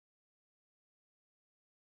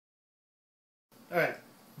Alright,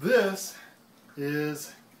 this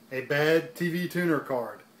is a bad TV tuner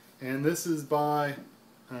card, and this is by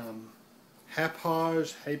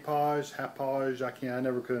Hauppauge, I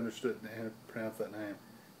never could understand how to pronounce that name.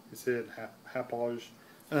 It said Hauppauge.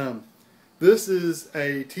 This is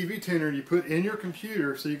a TV tuner you put in your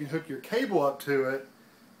computer so you can hook your cable up to it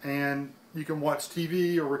and you can watch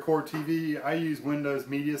TV or record TV. I use Windows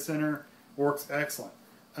Media Center, works excellent.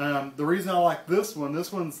 The reason I like this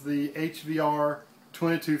one's the HVR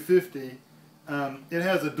 2250. It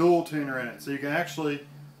has a dual tuner in it, so you can actually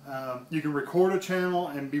you can record a channel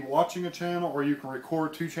and be watching a channel, or you can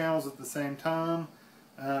record two channels at the same time.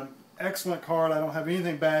 Excellent card. I don't have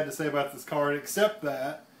anything bad to say about this card except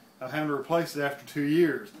that I'm having to replace it after 2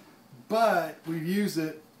 years. But we've used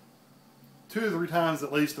it 2 or 3 times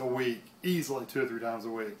at least a week, easily 2 or 3 times a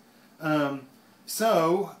week.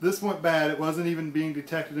 So this went bad. It wasn't even being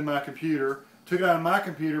detected in my computer. Took it out of my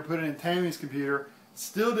computer, put it in Tammy's computer,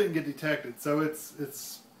 still didn't get detected. So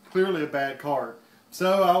it's clearly a bad card.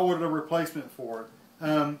 So I ordered a replacement for it.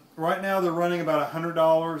 Right now they're running about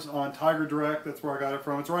 $100 on Tiger Direct. That's where I got it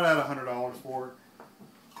from. It's right at $100 for it.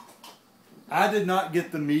 I did not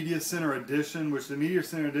get the Media Center Edition, which the Media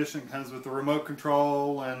Center Edition comes with the remote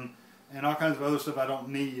control and all kinds of other stuff I don't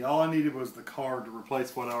need. All I needed was the card to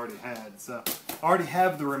replace what I already had. So I already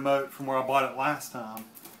have the remote from where I bought it last time,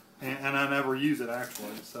 and I never use it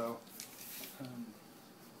actually. So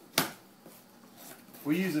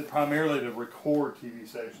we use it primarily to record TV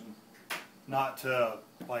stations, not to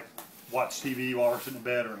like watch TV while we're sitting in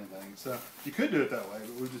bed or anything. So you could do it that way,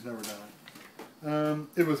 but we've just never done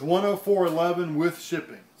it. It was $104.11 with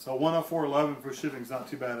shipping. So $104.11 for shipping is not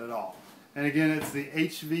too bad at all. And again, it's the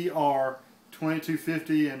HVR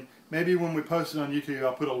 2250, and maybe when we post it on YouTube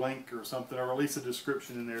I'll put a link or something, or at least a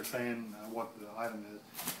description in there saying what the item is.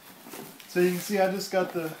 So you can see I just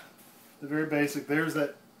got the very basic. There's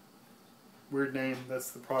that weird name.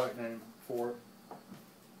 That's the product name for it.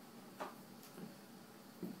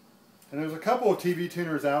 And there's a couple of TV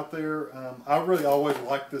tuners out there. I really always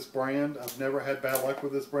liked this brand. I've never had bad luck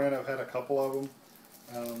with this brand. I've had a couple of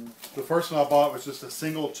them. The first one I bought was just a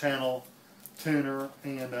single channel tuner,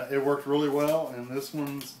 and it worked really well. And this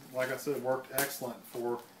one's, like I said, worked excellent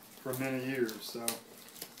for many years. So.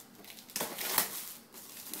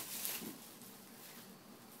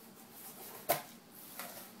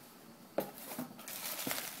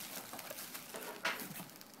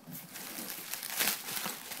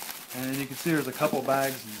 And you can see there's a couple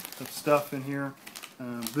bags of stuff in here.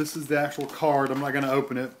 This is the actual card. I'm not going to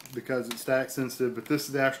open it because it's stack sensitive, but this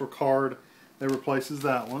is the actual card that replaces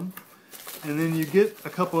that one. And then you get a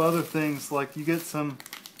couple other things, like you get some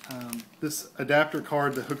this adapter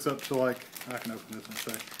card that hooks up to, like, I can open this and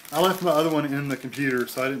show you. I left my other one in the computer,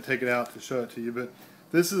 so I didn't take it out to show it to you, but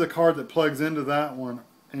this is a card that plugs into that one,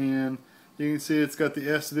 and you can see it's got the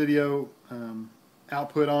S-Video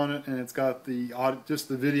output on it, and it's got the just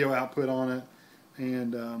the video output on it,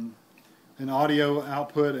 and an audio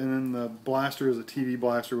output, and then the blaster is a TV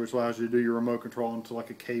blaster, which allows you to do your remote control into like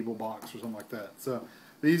a cable box or something like that. So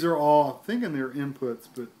these are all, I'm thinking they're inputs,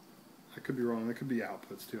 but I could be wrong. They could be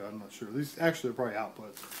outputs too. I'm not sure. These actually are probably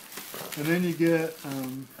outputs. And then you get,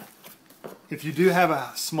 if you do have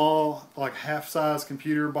a small, like half-size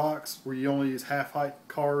computer box where you only use half-height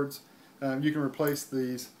cards, you can replace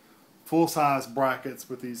these full-size brackets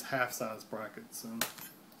with these half-size brackets.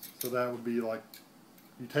 So that would be like,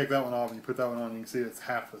 you take that one off and you put that one on, and you can see it's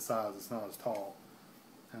half the size. It's not as tall,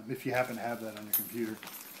 if you happen to have that on your computer.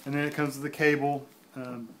 And then it comes with the cable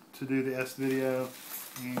to do the S-Video,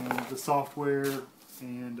 and the software,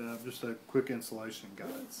 and just a quick installation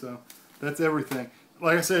guide. So that's everything.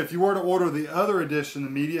 Like I said, if you were to order the other edition, the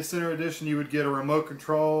Media Center Edition, you would get a remote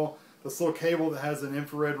control, this little cable that has an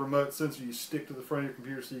infrared remote sensor you stick to the front of your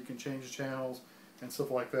computer so you can change the channels and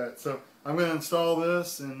stuff like that. So I'm going to install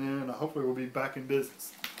this, and then hopefully we'll be back in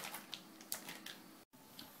business.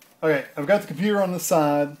 Okay, I've got the computer on the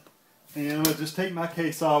side, and I'm going to just take my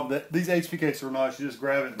case off. These HP cases are nice. You just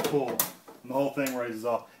grab it and pull, and the whole thing raises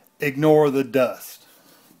off. Ignore the dust.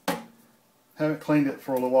 Haven't cleaned it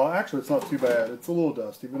for a little while. Actually, it's not too bad. It's a little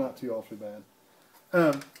dusty, but not too awfully bad.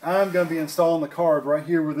 I'm going to be installing the card right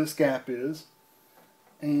here where this gap is,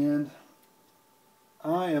 and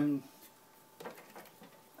I'm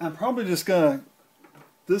probably just going to,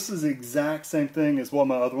 this is the exact same thing as what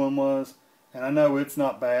my other one was, and I know it's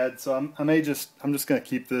not bad, so I'm just going to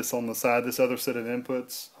keep this on the side, this other set of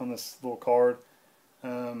inputs on this little card.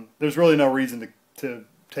 There's really no reason to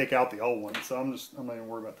take out the old one, so I'm not even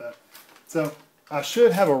worried about that. So I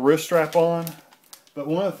should have a wrist strap on, but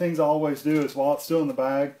one of the things I always do is while it's still in the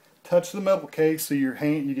bag, touch the metal case so you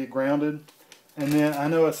get grounded, And then I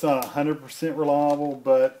know it's not 100% reliable,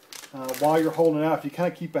 but while you're holding it out, if you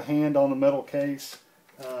kind of keep a hand on the metal case,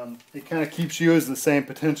 it kind of keeps you as the same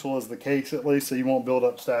potential as the case at least, so you won't build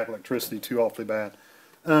up static electricity too awfully bad.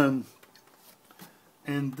 And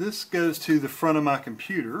this goes to the front of my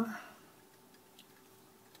computer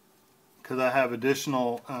because I have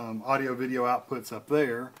additional audio video outputs up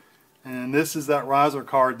there. And this is that riser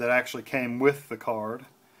card that actually came with the card.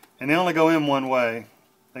 And they only go in one way.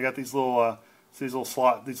 They got these little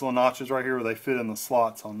notches right here where they fit in the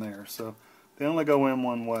slots on there. So they only go in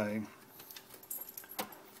one way.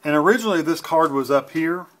 And originally this card was up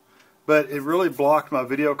here, but it really blocked my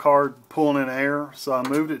video card pulling in air, so I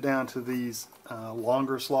moved it down to these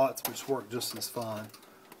longer slots, which work just as fine.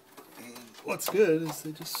 And what's good is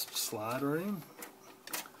they just slide right in.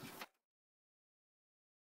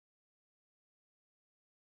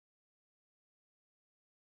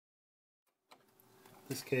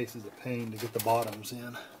 This case is a pain to get the bottoms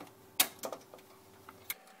in.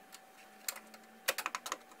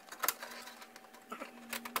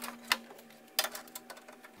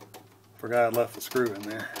 Forgot I left the screw in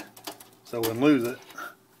there, so I wouldn't lose it.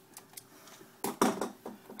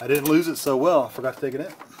 I didn't lose it so well, I forgot to take it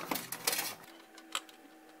in.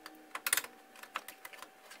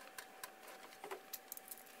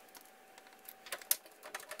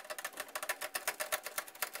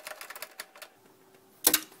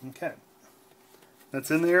 Okay,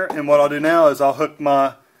 that's in there, and what I'll do now is I'll hook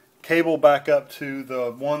my cable back up to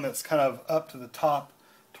the one that's kind of up to the top,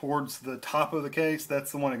 towards the top of the case.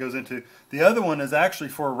 That's the one it goes into. The other one is actually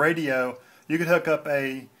for a radio. You could hook up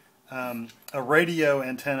a radio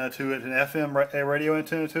antenna to it, an FM radio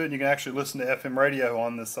antenna to it, and you can actually listen to FM radio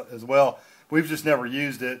on this as well. We've just never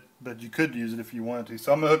used it, but you could use it if you wanted to.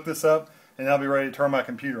 So I'm going to hook this up, and I'll be ready to turn my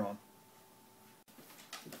computer on.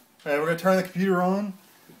 Okay, we're going to turn the computer on.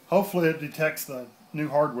 Hopefully it detects the new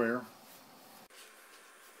hardware.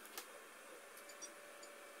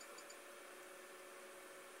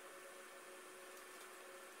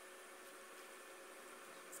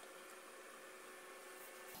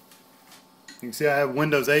 You can see I have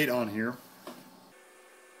Windows 8 on here.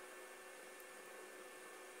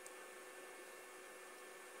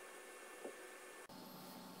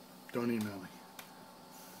 Don't email me.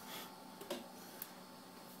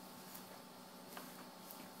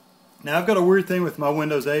 Now I've got a weird thing with my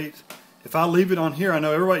Windows 8. If I leave it on here, I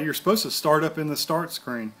know everybody, you're supposed to start up in the start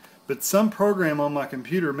screen, but some program on my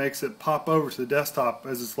computer makes it pop over to the desktop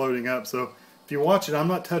as it's loading up. So if you watch it, I'm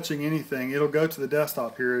not touching anything. It'll go to the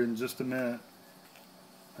desktop here in just a minute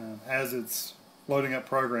as it's loading up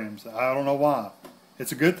programs. I don't know why.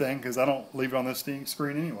 It's a good thing because I don't leave it on this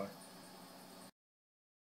screen anyway.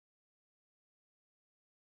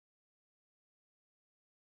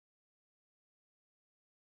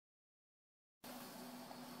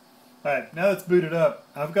 Alright, now it's booted up.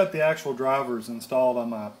 I've got the actual drivers installed on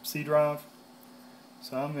my C drive.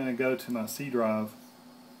 So I'm going to go to my C drive.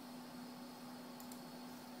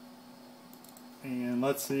 And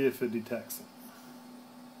let's see if it detects it.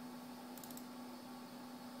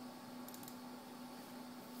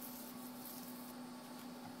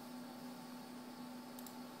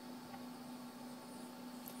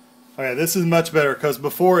 Okay, this is much better because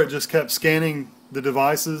before it just kept scanning the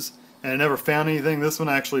devices and it never found anything. This one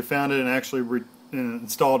actually found it and actually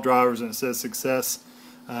installed drivers, and it says success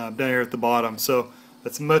down here at the bottom. So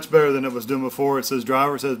that's much better than it was doing before. It says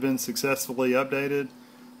drivers has been successfully updated.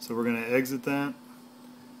 So we're going to exit that.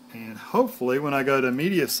 And hopefully when I go to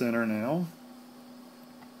Media Center now,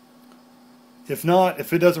 if not,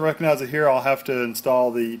 if it doesn't recognize it here, I'll have to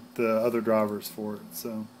install the other drivers for it.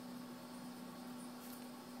 So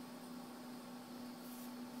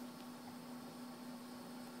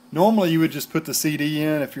normally you would just put the CD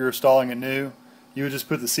in if you're installing it new. You would just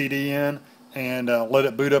put the CD in and let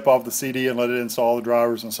it boot up off the CD and let it install the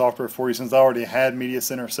drivers and software for you. Since I already had Media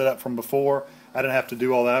Center set up from before, I didn't have to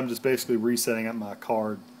do all that. I'm just basically resetting up my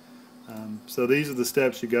card. So these are the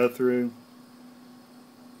steps you go through.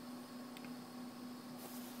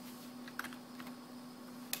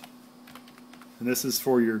 And this is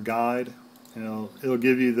for your guide. And it'll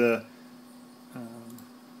give you the,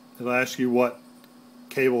 it'll ask you what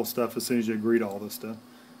cable stuff as soon as you agree to all this stuff.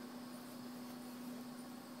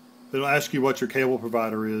 It'll ask you what your cable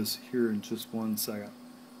provider is here in just 1 second.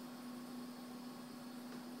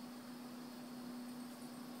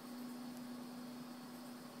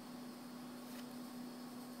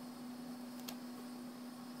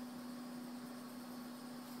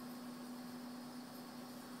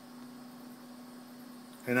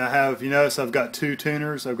 And I have, you notice I've got two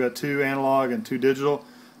tuners. I've got two analog and two digital.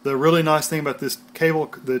 The really nice thing about this cable,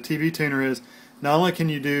 the TV tuner, is not only can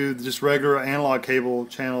you do just regular analog cable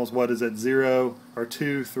channels, what is it, 0 or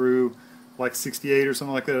 2 through like 68 or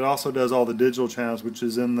something like that, it also does all the digital channels, which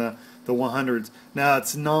is in the 100s. Now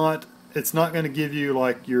it's not going to give you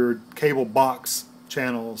like your cable box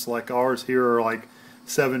channels like ours here are like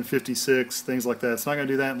 756, things like that. It's not going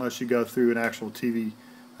to do that unless you go through an actual TV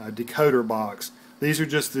decoder box. These are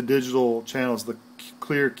just the digital channels, the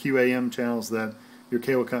clear QAM channels that your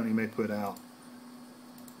cable company may put out.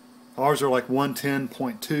 Ours are like 110.2,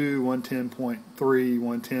 110.3,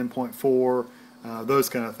 110.4, those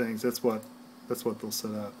kind of things. That's what they'll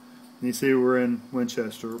set up. And you see we're in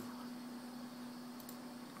Winchester.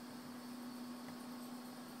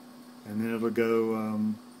 And then it'll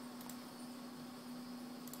go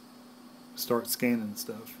start scanning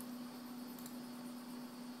stuff.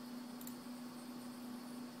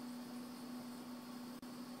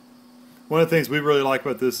 One of the things we really like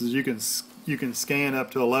about this is you can scan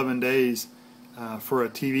up to 11 days for a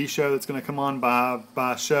TV show that's going to come on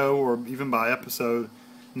by show or even by episode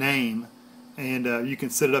name, and you can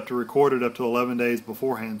set it up to record it up to 11 days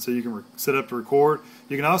beforehand. So you can set up to record.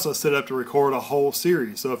 You can also set up to record a whole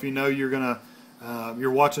series. So if you know you're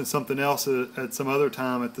watching something else at some other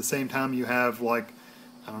time, at the same time you have, like,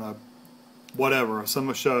 I don't know, whatever,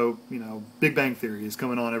 some show, you know, Big Bang Theory is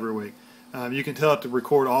coming on every week. You can tell it to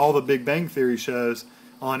record all the Big Bang Theory shows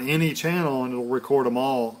on any channel, and it'll record them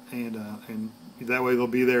all, and that way they'll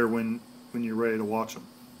be there when you're ready to watch them.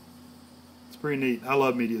 It's pretty neat. I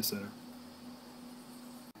love Media Center.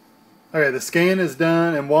 Okay, the scan is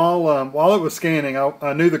done, and while it was scanning,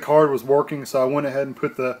 I knew the card was working, so I went ahead and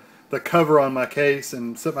put the cover on my case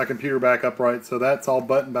and set my computer back upright, so that's all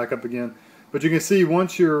buttoned back up again. But you can see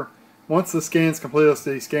once the scan's complete, let's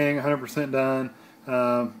see, scanning 100% done.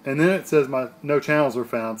 And then it says no channels are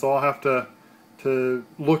found, so I'll have to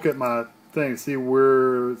look at my thing to see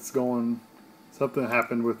where it's going. Something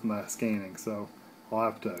happened with my scanning, so I'll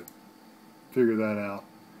have to figure that out.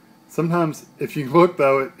 Sometimes if you look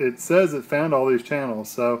though, it says it found all these channels,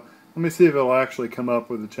 so let me see if it'll actually come up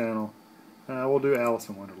with the channel. We'll do Alice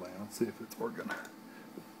in Wonderland. Let's see if it's working.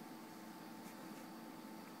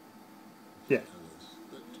 Yeah.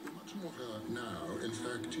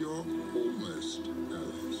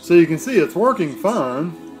 So you can see it's working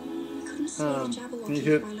fine. You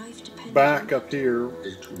hit back up here,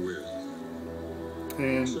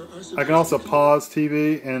 and I can also pause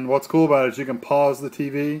TV. And what's cool about it is you can pause the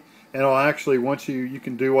TV, and it'll actually, once you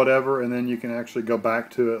can do whatever, and then you can actually go back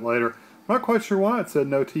to it later. I'm not quite sure why it said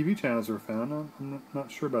no TV channels were found. I'm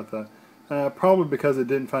not sure about that. Probably because it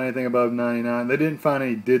didn't find anything above 99. They didn't find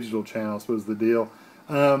any digital channels was the deal.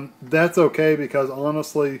 That's okay, because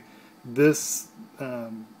honestly, this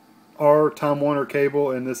our Time Warner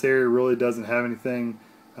cable in this area really doesn't have anything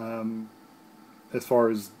as far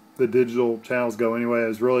as the digital channels go anyway.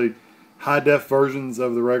 It's really high-def versions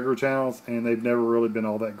of the regular channels, and they've never really been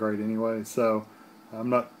all that great anyway, so I'm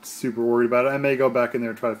not super worried about it. I may go back in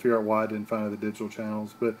there and try to figure out why I didn't find the digital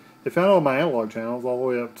channels, but it found all my analog channels all the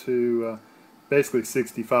way up to basically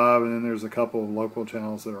 65, and then there's a couple of local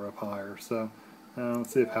channels that are up higher. So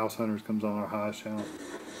let's see if House Hunters comes on our highest channel.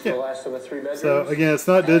 Yeah. The last of the 3 bedrooms. So again, it's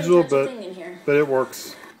not digital, but it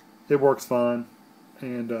works. It works fine,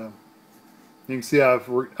 and you can see I've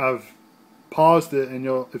paused it, and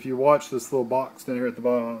if you watch this little box down here at the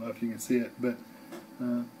bottom, I don't know if you can see it, but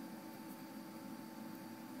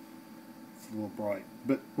it's a little bright.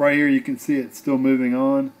 But right here you can see it's still moving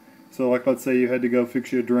on. So like, let's say you had to go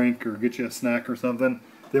fix you a drink or get you a snack or something.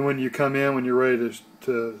 Then when you come in, when you're ready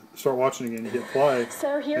to start watching again, you hit play,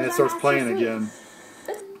 and it starts playing again.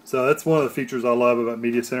 So that's one of the features I love about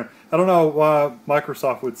Media Center. I don't know why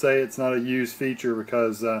Microsoft would say it's not a used feature,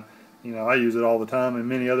 because you know, I use it all the time, and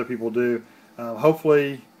many other people do.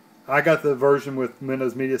 Hopefully, I got the version with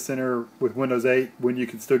Windows Media Center with Windows 8 when you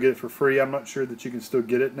can still get it for free. I'm not sure that you can still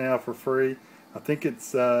get it now for free. I think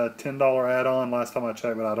it's a $10 add-on last time I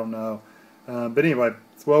checked, but I don't know. But anyway,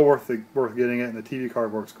 it's well worth getting it, and the TV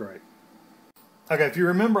card works great. Okay, if you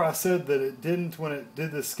remember, I said that it didn't, when it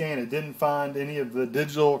did the scan, it didn't find any of the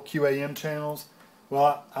digital QAM channels.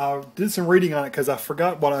 Well, I did some reading on it because I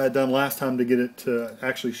forgot what I had done last time to get it to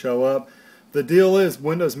actually show up. The deal is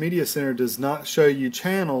Windows Media Center does not show you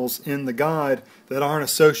channels in the guide that aren't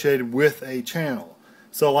associated with a channel.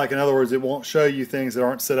 So like, in other words, it won't show you things that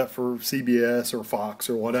aren't set up for CBS or Fox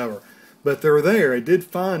or whatever. But they're there. It did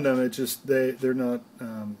find them. It just they're not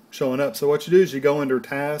showing up. So what you do is you go under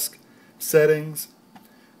Task, Settings,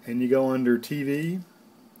 and you go under TV,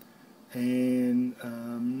 and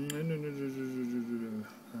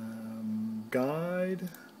Guide.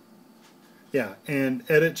 Yeah, and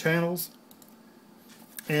edit channels.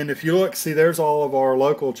 And if you look, see, there's all of our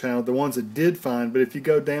local channels, the ones that did find. But if you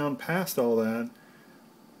go down past all that,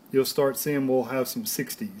 you'll start seeing we'll have some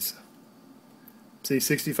 60s. See,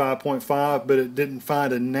 65.5, but it didn't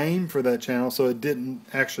find a name for that channel, so it didn't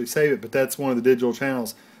actually save it. But that's one of the digital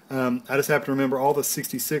channels. I just have to remember all the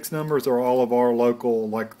 66 numbers are all of our local,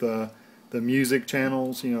 like the music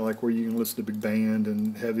channels, you know, like where you can listen to big band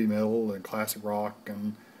and heavy metal and classic rock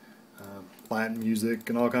and Latin music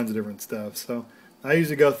and all kinds of different stuff. So I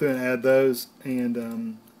usually go through and add those,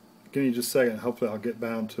 and give me just a second. Hopefully I'll get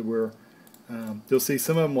down to where you'll see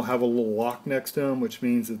some of them will have a little lock next to them, which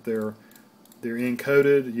means that they're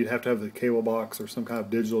encoded. You'd have to have the cable box or some kind of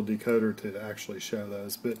digital decoder to actually show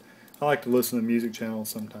those. But I like to listen to music channels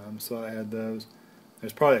sometimes, so I add those.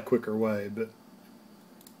 There's probably a quicker way, but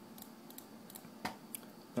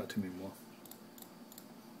not too many more.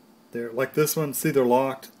 They're like this one. See, they're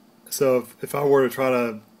locked. So if I were to try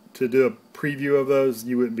to do a preview of those,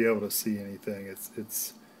 you wouldn't be able to see anything.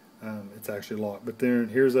 It's actually locked. But then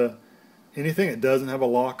here's anything that doesn't have a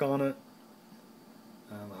lock on it,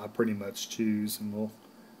 I pretty much choose, and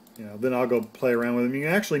then I'll go play around with them. You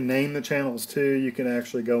can actually name the channels too. You can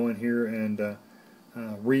actually go in here and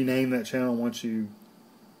rename that channel once you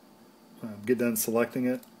get done selecting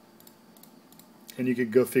it, and you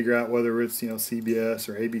could go figure out whether it's CBS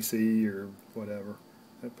or ABC or whatever.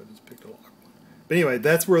 I just picked a lock one. But anyway,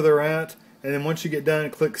 that's where they're at. And then once you get done,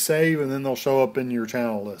 click save, and then they'll show up in your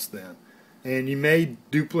channel list then. And you may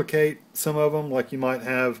duplicate some of them, like you might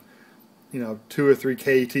have 2 or 3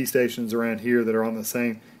 KET stations around here that are on the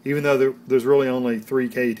same. Even though there's really only 3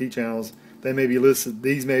 KET channels, they may be listed.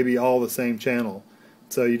 These may be all the same channel.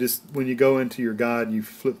 So you just, when you go into your guide, you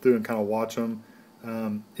flip through and kind of watch them.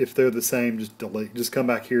 If they're the same, just delete. Just come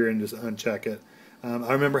back here and just uncheck it.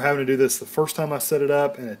 I remember having to do this the first time I set it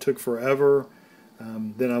up, and it took forever.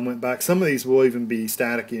 Then I went back. Some of these will even be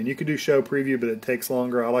staticky, and you can do show preview, but it takes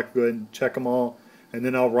longer. I like to go ahead and check them all, and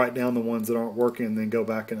then I'll write down the ones that aren't working and then go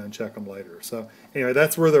back and uncheck them later. So anyway,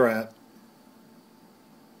 that's where they're at.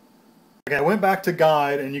 Okay, I went back to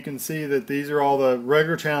guide, and you can see that these are all the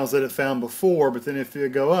regular channels that it found before, but then if you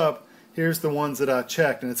go up, here's the ones that I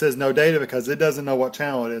checked, and it says no data because it doesn't know what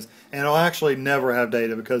channel it is, and it'll actually never have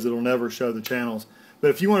data because it'll never show the channels.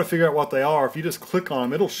 But if you want to figure out what they are, if you just click on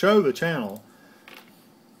them, it'll show the channel.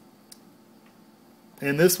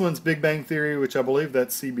 And this one's Big Bang Theory, which I believe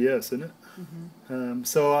that's CBS, isn't it? Mm-hmm.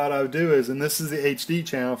 So what I would do is, and this is the HD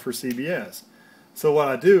channel for CBS. So what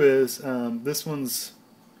I do is, this one's,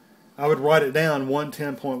 I would write it down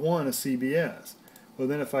 110.1 is CBS. Well,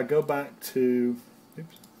 then if I go back to,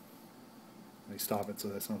 oops, let me stop it so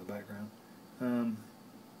that's not the background.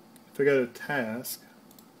 If I go to Task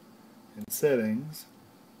and Settings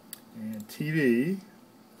and TV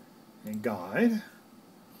and Guide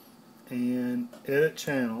and Edit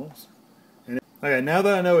Channels. And okay, now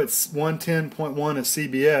that I know it's 110.1 is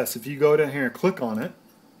CBS, if you go down here and click on it,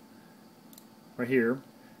 right here,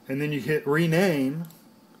 and then you hit Rename,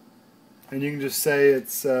 and you can just say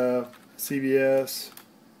it's CBS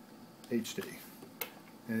HD.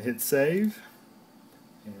 And hit Save,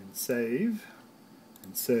 and Save,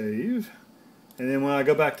 and Save. And then when I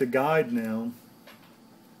go back to Guide now,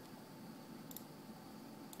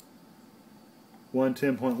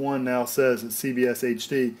 110.1 now says it's CBS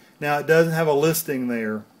HD. Now it doesn't have a listing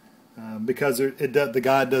there because the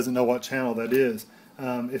guide doesn't know what channel that is.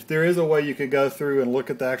 If there is a way you could go through and look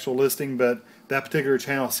at the actual listing, but that particular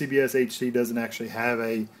channel, CBS HD, doesn't actually have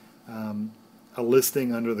a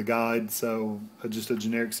listing under the guide, so just a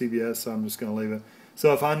generic CBS, so I'm just going to leave it.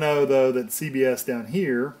 So if I know, though, that CBS down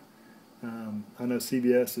here, I know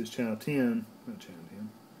CBS is channel 10, not channel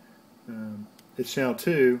 10, it's channel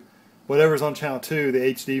 2. Whatever's on channel 2, the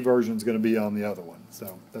HD version is going to be on the other one.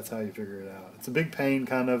 So that's how you figure it out. It's a big pain,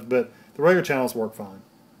 kind of, but the regular channels work fine.